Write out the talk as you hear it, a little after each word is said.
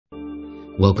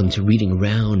Welcome to Reading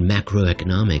Around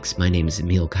Macroeconomics. My name is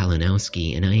Emil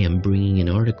Kalinowski, and I am bringing an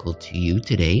article to you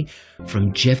today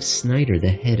from Jeff Snider, the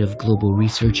head of global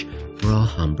research for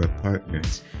Alhambra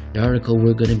Partners. The article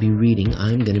we're going to be reading,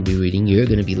 I'm going to be reading, you're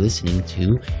going to be listening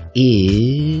to,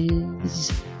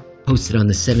 is posted on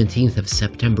the 17th of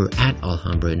September at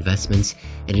Alhambra Investments,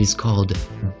 and it is called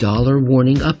Dollar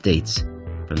Warning Updates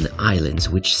from the Islands,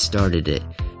 which started it.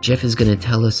 Jeff is going to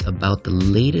tell us about the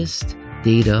latest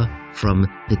data from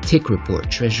the TIC report,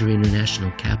 Treasury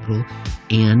International Capital,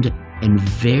 and a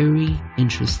very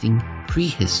interesting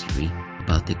prehistory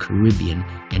about the Caribbean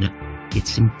and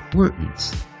its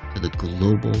importance to the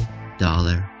global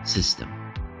dollar system,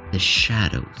 the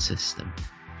shadow system.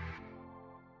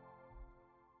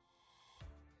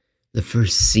 The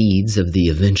first seeds of the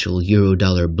eventual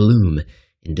Eurodollar bloom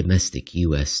in domestic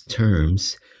U.S.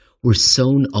 terms were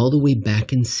sown all the way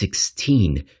back in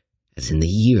 16, as in the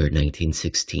year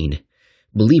 1916.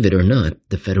 Believe it or not,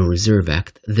 the Federal Reserve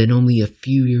Act, then only a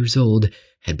few years old,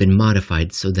 had been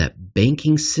modified so that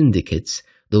banking syndicates,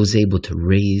 those able to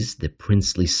raise the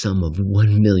princely sum of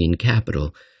 1 million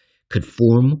capital, could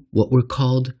form what were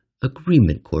called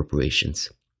agreement corporations.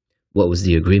 What was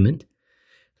the agreement?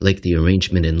 Like the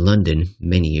arrangement in London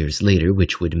many years later,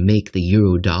 which would make the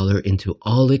Eurodollar into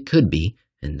all it could be,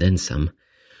 and then some,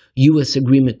 U.S.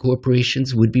 agreement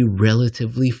corporations would be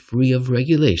relatively free of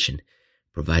regulation,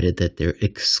 provided that their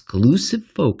exclusive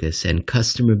focus and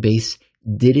customer base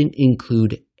didn't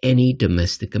include any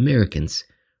domestic Americans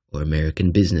or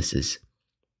American businesses.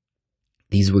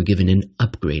 These were given an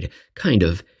upgrade, kind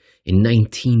of, in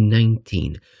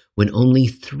 1919, when only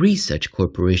 3 such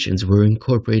corporations were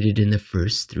incorporated in the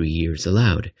first 3 years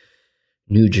allowed.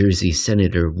 New Jersey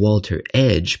Senator Walter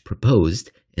Edge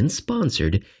proposed and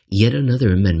sponsored yet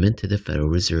another amendment to the Federal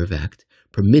Reserve Act,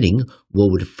 permitting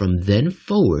what would from then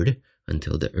forward,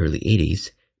 until the early 80s,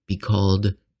 be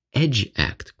called Edge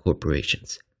Act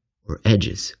corporations, or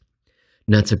edges.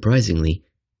 Not surprisingly,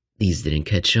 these didn't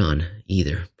catch on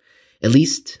either, at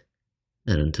least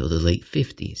not until the late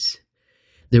 50s.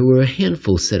 There were a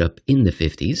handful set up in the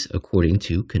 50s, according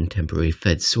to contemporary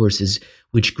Fed sources,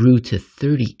 which grew to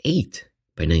 38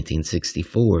 by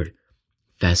 1964.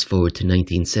 Fast forward to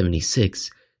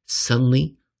 1976,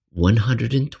 suddenly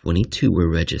 122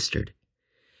 were registered.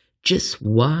 Just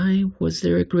why was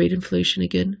there a great inflation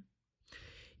again?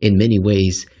 In many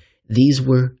ways, these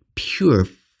were pure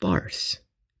farce.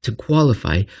 To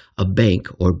qualify, a bank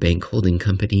or bank holding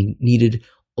company needed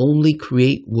only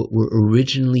create what were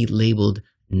originally labeled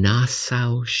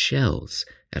Nassau shells,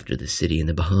 after the city in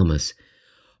the Bahamas,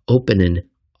 open an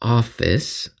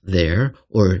office there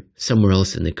or somewhere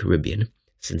else in the Caribbean,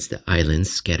 since the islands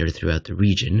scattered throughout the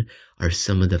region are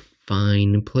some of the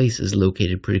fine places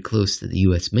located pretty close to the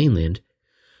U.S. mainland,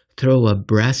 throw a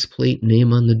brass plate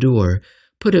name on the door,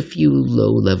 put a few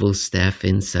low-level staff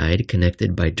inside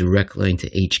connected by direct line to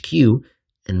HQ,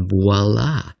 and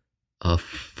voila, a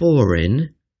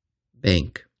foreign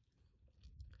bank.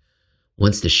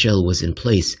 Once the shell was in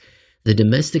place, the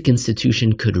domestic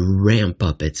institution could ramp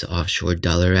up its offshore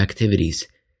dollar activities,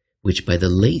 which by the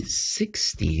late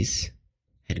 60s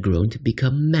had grown to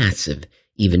become massive,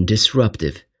 even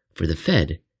disruptive, for the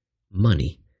Fed,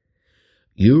 money.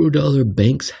 Eurodollar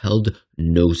banks held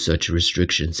no such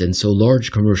restrictions, and so large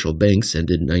commercial banks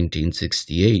ended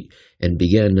 1968 and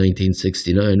began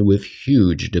 1969 with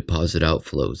huge deposit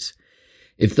outflows.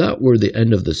 If that were the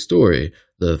end of the story,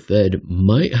 the Fed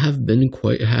might have been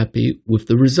quite happy with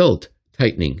the result,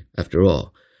 tightening, after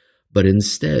all. But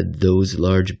instead, those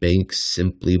large banks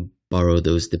simply borrow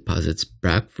those deposits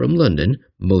back from London,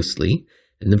 mostly,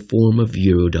 in the form of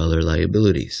Eurodollar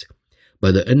liabilities.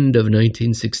 By the end of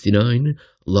 1969,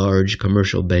 large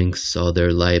commercial banks saw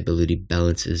their liability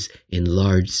balances in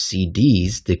large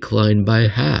CDs decline by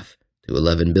half to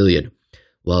 11 billion,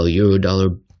 while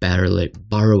Eurodollar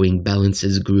borrowing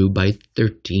balances grew by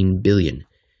 13 billion.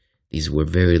 These were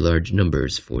very large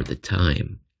numbers for the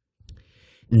time.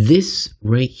 This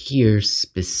right here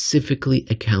specifically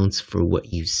accounts for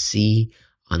what you see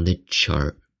on the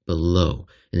chart below.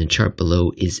 And the chart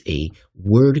below is a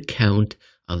word count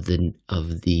of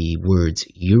the words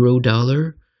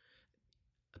Eurodollar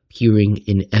appearing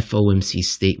in FOMC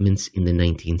statements in the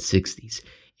 1960s.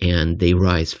 And they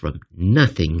rise from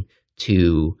nothing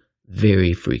to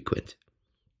very frequent.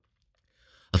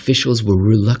 Officials were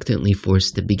reluctantly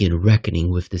forced to begin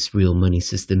reckoning with this real money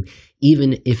system,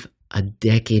 even if a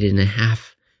decade and a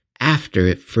half after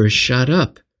it first shot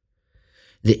up.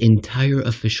 The entire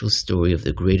official story of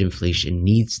the Great Inflation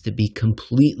needs to be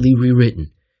completely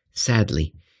rewritten,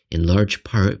 sadly, in large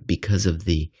part because of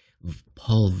the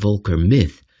Paul Volcker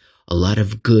myth, A lot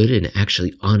of good and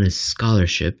actually honest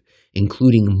scholarship,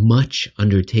 including much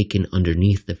undertaken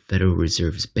underneath the Federal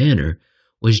Reserve's banner,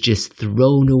 was just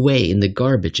thrown away in the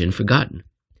garbage and forgotten.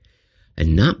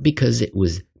 And not because it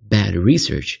was bad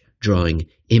research drawing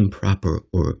improper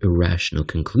or irrational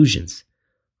conclusions.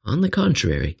 On the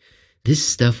contrary, this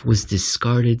stuff was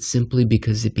discarded simply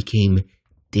because it became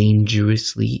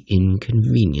dangerously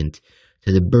inconvenient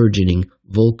to the burgeoning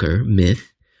Volcker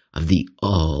myth of the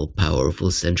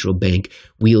all-powerful central bank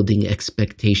wielding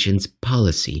expectations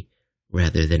policy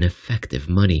rather than effective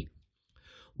money.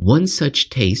 One such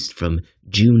taste from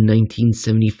June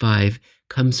 1975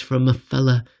 comes from a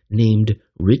fella named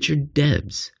Richard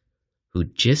Debs, who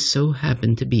just so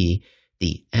happened to be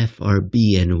the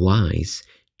FRBNY's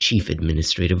chief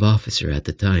administrative officer at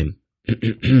the time.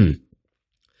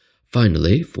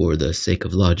 Finally, for the sake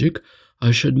of logic,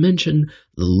 I should mention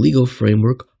the legal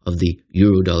framework of the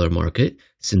Eurodollar market,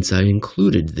 since I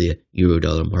included the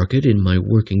Eurodollar market in my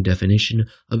working definition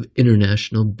of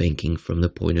international banking from the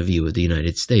point of view of the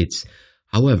United States.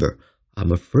 However,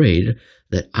 I'm afraid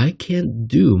that I can't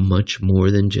do much more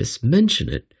than just mention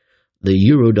it. The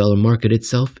Eurodollar market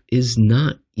itself is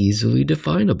not easily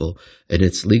definable, and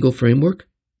its legal framework,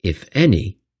 if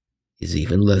any, is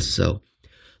even less so.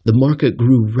 The market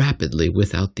grew rapidly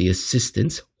without the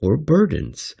assistance or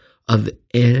burdens of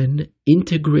an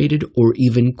integrated or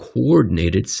even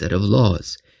coordinated set of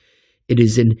laws. It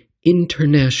is an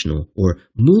international or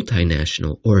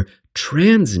multinational or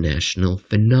transnational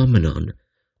phenomenon,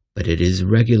 but it is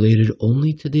regulated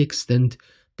only to the extent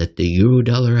that the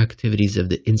Eurodollar activities of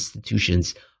the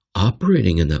institutions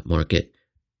operating in that market,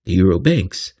 the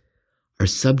Eurobanks, are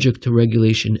subject to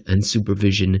regulation and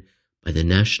supervision by the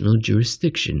national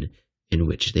jurisdiction in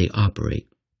which they operate.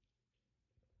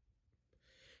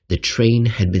 The train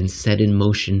had been set in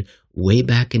motion way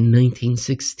back in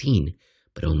 1916,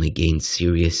 but only gained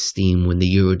serious steam when the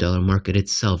Eurodollar market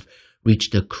itself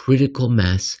reached a critical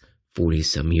mass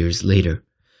 40-some years later.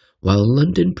 While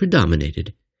London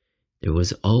predominated, there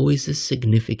was always a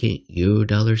significant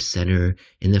Eurodollar center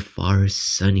in the far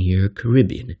sunnier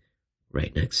Caribbean,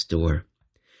 right next door.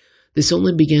 This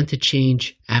only began to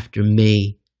change after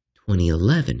May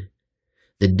 2011,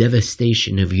 the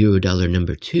devastation of Eurodollar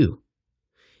number 2.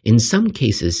 In some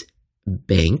cases,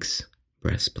 banks,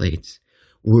 brass plates,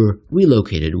 were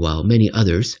relocated while many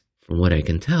others, from what I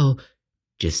can tell,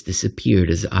 just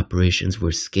disappeared as operations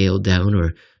were scaled down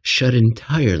or shut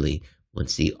entirely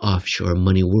once the offshore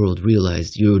money world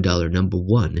realized Eurodollar number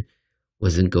 1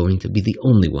 wasn't going to be the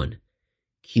only one.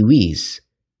 QEs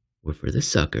were for the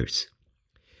suckers.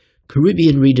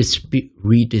 Caribbean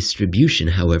redistribution,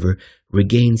 however,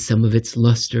 regained some of its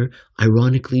luster,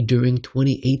 ironically during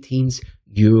 2018's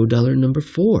Eurodollar number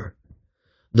 4.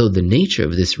 Though the nature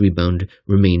of this rebound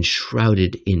remains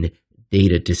shrouded in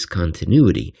data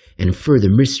discontinuity and further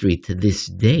mystery to this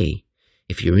day,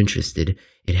 if you're interested,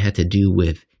 it had to do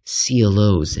with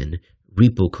CLOs and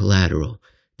repo collateral.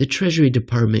 The Treasury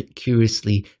Department,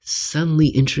 curiously, suddenly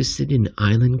interested in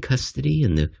island custody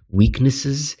and the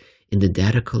weaknesses in the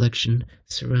data collection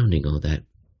surrounding all that.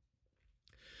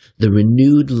 The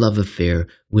renewed love affair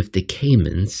with the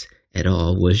Caymans et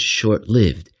al. Was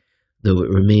short-lived, though it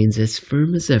remains as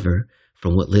firm as ever,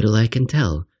 from what little I can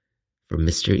tell, from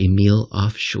Mr. Emil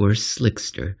Offshore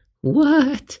Slickster.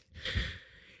 What?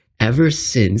 Ever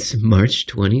since March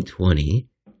 2020,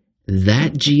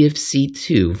 that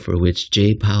GFC2, for which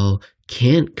Jay Powell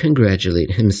can't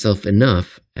congratulate himself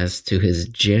enough as to his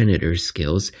janitor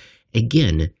skills,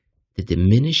 again, the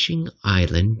diminishing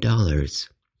island dollars.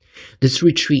 This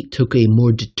retreat took a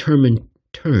more determined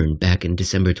turn back in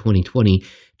December 2020,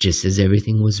 just as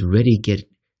everything was ready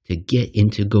to get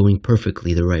into going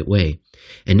perfectly the right way.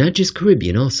 And not just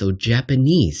Caribbean, also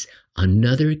Japanese,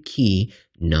 another key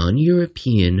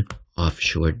non-European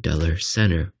offshore dollar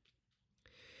center.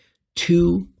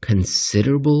 2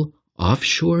 considerable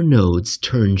offshore nodes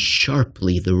turned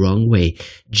sharply the wrong way,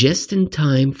 just in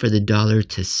time for the dollar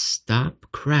to stop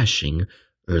crashing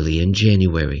early in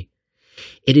January.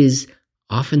 It is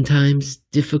oftentimes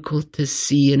difficult to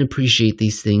see and appreciate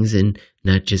these things, and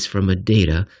not just from a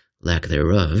data, lack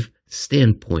thereof,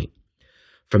 standpoint.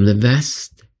 For the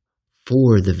vast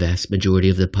majority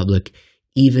of the public,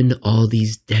 even all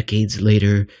these decades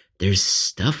later, there's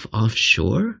stuff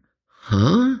offshore?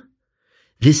 Huh?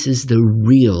 This is the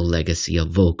real legacy of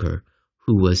Volcker,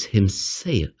 who was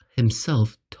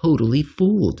himself totally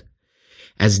fooled.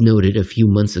 As noted a few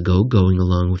months ago, going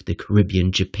along with the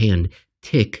Caribbean-Japan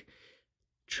tick,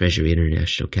 Treasury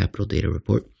International Capital Data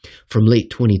Report. From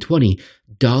late 2020,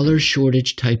 dollar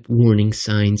shortage type warning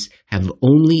signs have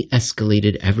only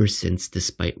escalated ever since,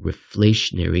 despite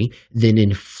reflationary, then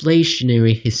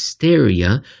inflationary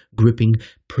hysteria gripping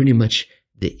pretty much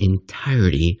the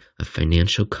entirety of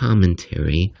financial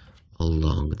commentary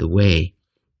along the way.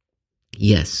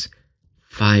 Yes,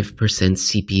 5%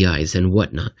 CPIs and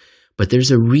whatnot, but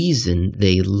there's a reason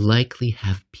they likely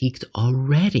have peaked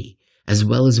already, as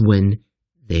well as when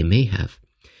they may have.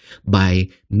 By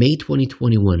May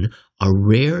 2021, a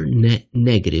rare net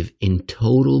negative in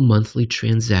total monthly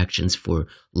transactions for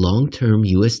long-term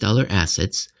US dollar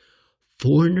assets,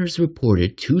 foreigners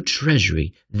reported to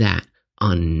Treasury that,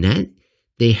 on net,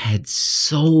 they had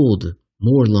sold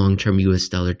more long-term US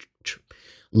dollar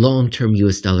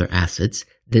assets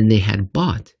than they had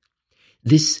bought.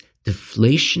 This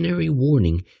deflationary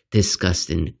warning, discussed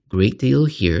in great deal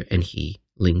here, and he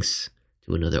links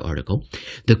to another article,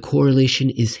 the correlation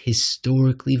is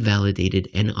historically validated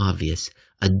and obvious.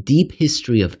 A deep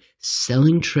history of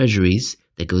selling treasuries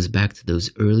that goes back to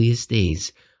those earliest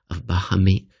days of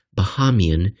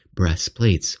Bahamian brass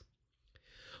plates.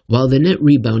 While the net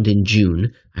rebound in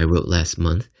June, I wrote last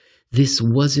month, this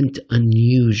wasn't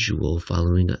unusual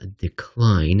following a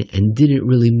decline and didn't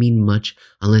really mean much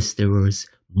unless there was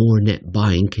more net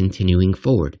buying continuing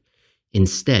forward.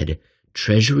 Instead,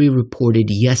 Treasury reported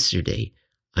yesterday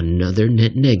another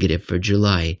net negative for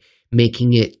July,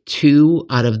 making it 2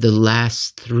 out of the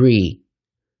last 3.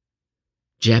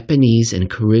 Japanese and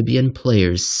Caribbean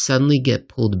players suddenly get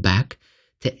pulled back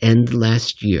to end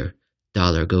last year.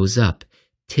 Dollar goes up,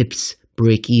 tips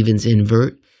break-evens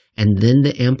invert, and then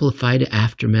the amplified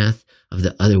aftermath of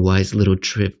the otherwise little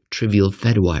trivial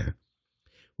Fed wire.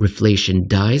 Reflation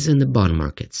dies in the bond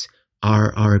markets,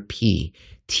 RRP,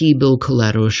 T-bill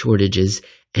collateral shortages,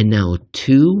 and now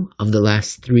 2 of the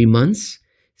last 3 months,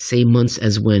 same months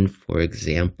as when, for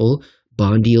example,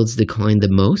 bond yields declined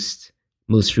the most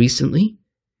recently,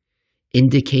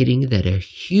 indicating that a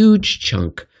huge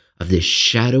chunk of this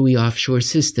shadowy offshore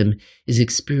system is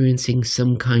experiencing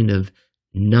some kind of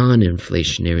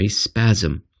non-inflationary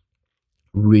spasm,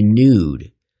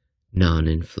 renewed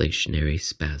non-inflationary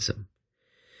spasm.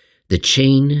 The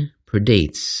chain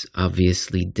predates,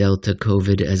 obviously, Delta,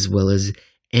 COVID, as well as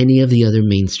any of the other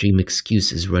mainstream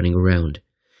excuses running around,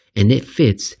 and it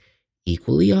fits,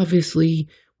 equally obviously,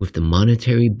 with the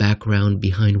monetary background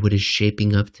behind what is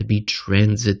shaping up to be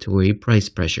transitory price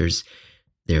pressures,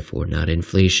 therefore not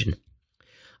inflation.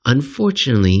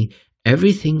 Unfortunately,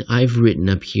 everything I've written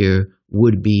up here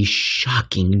would be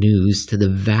shocking news to the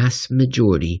vast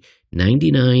majority,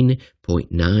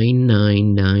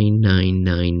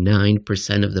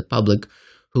 99.999999% of the public,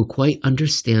 who quite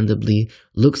understandably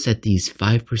looks at these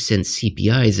 5%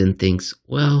 CPIs and thinks,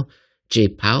 well, Jay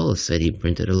Powell said he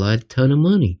printed a ton of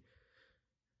money.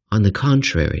 On the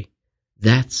contrary,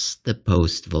 that's the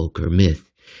post-Volcker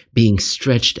myth, being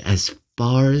stretched as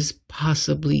far as it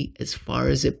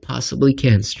possibly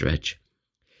can stretch.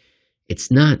 It's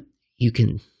not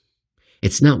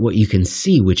what you can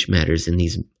see which matters in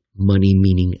these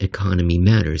money-meaning economy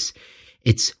matters.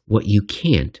 It's what you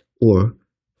can't, or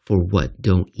for what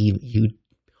don't even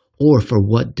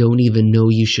know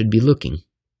you should be looking.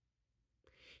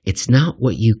 It's not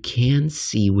what you can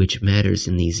see which matters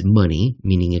in these money,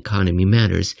 meaning economy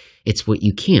matters. It's what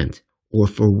you can't, or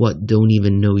for what don't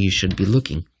even know you should be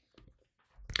looking.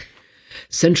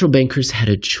 Central bankers had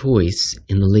a choice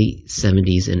in the late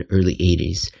 70s and early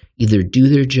 80s. Either do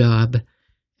their job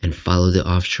and follow the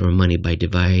offshore money by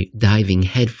diving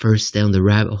headfirst down the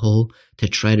rabbit hole to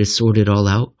try to sort it all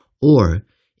out, or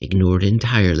ignore it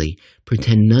entirely,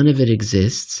 pretend none of it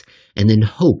exists, and then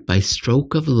hope by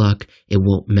stroke of luck it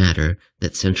won't matter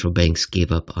that central banks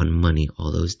gave up on money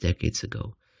all those decades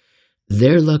ago.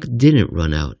 Their luck didn't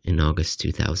run out in August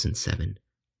 2007.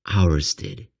 Ours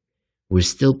did. We're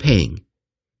still paying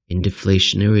in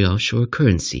deflationary offshore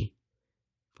currency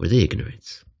for the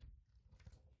ignorance.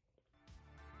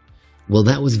 Well,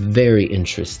 that was very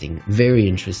interesting. Very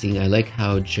interesting. I like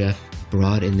how Jeff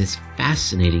brought in this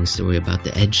fascinating story about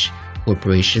the edge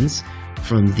corporations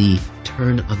from the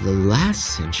turn of the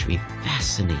last century.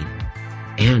 Fascinating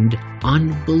and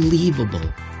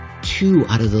unbelievable. 2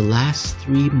 out of the last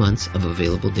 3 months of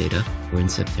available data were in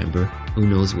September. Who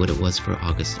knows what it was for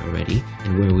August already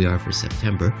and where we are for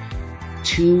September.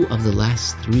 2 of the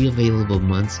last 3 available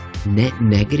months, net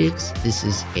negatives. This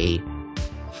is a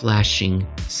flashing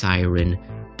siren,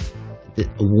 a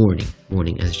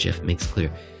warning, as Jeff makes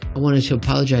clear. I wanted to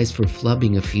apologize for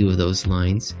flubbing a few of those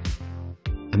lines.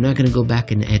 I'm not going to go back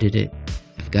and edit it.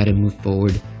 I've got to move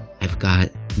forward. I've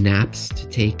got naps to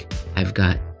take. I've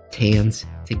got tans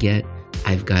to get.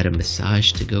 I've got a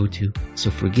massage to go to.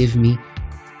 So forgive me,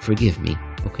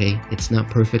 okay? It's not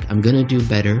perfect. I'm gonna do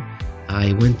better.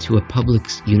 I went to a public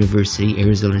university,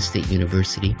 Arizona State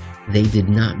University. They did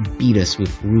not beat us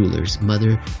with rulers.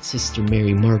 Mother, Sister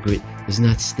Mary Margaret was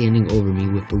not standing over me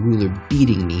with a ruler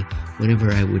beating me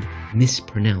whenever I would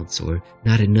mispronounce or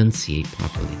not enunciate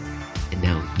properly. And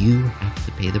now you have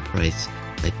to pay the price,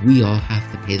 like we all have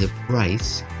to pay the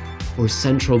price for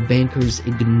central bankers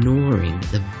ignoring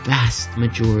the vast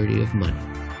majority of money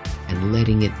and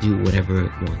letting it do whatever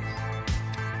it wants.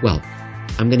 Well,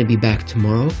 I'm going to be back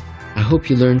tomorrow. I hope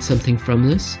you learned something from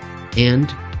this,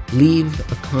 and leave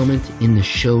a comment in the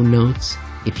show notes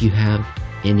if you have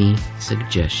any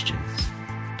suggestions.